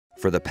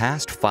For the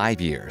past 5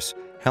 years,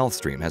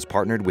 HealthStream has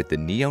partnered with the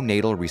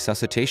Neonatal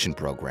Resuscitation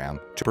Program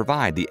to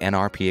provide the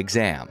NRP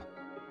exam.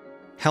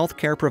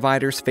 Healthcare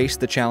providers face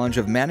the challenge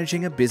of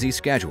managing a busy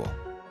schedule,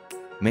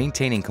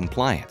 maintaining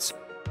compliance,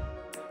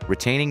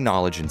 retaining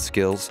knowledge and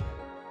skills,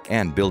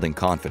 and building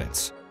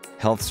confidence.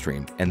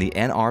 HealthStream and the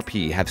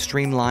NRP have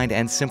streamlined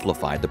and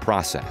simplified the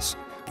process.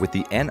 With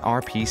the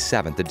NRP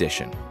 7th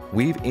edition,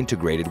 we've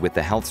integrated with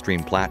the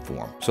HealthStream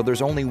platform, so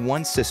there's only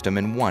one system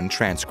and one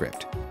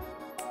transcript.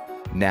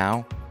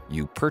 Now,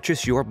 you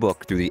purchase your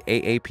book through the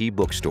AAP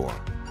bookstore.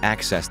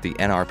 Access the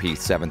NRP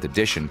 7th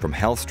edition from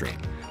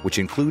HealthStream, which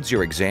includes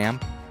your exam,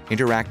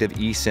 interactive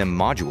eSIM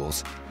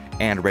modules,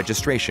 and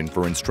registration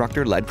for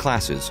instructor-led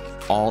classes,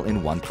 all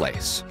in one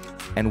place.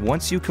 And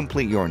once you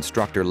complete your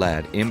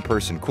instructor-led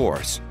in-person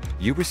course,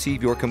 you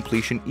receive your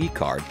completion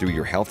e-card through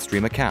your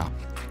HealthStream account.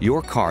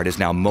 Your card is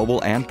now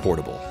mobile and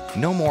portable.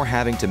 No more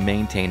having to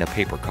maintain a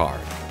paper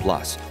card.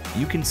 Plus,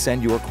 you can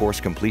send your course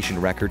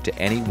completion record to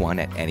anyone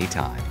at any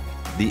time.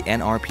 The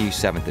NRP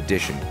 7th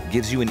edition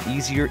gives you an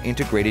easier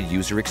integrated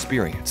user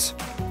experience.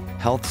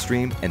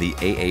 HealthStream and the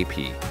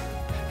AAP,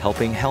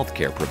 helping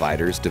healthcare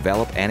providers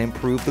develop and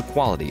improve the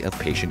quality of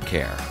patient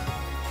care.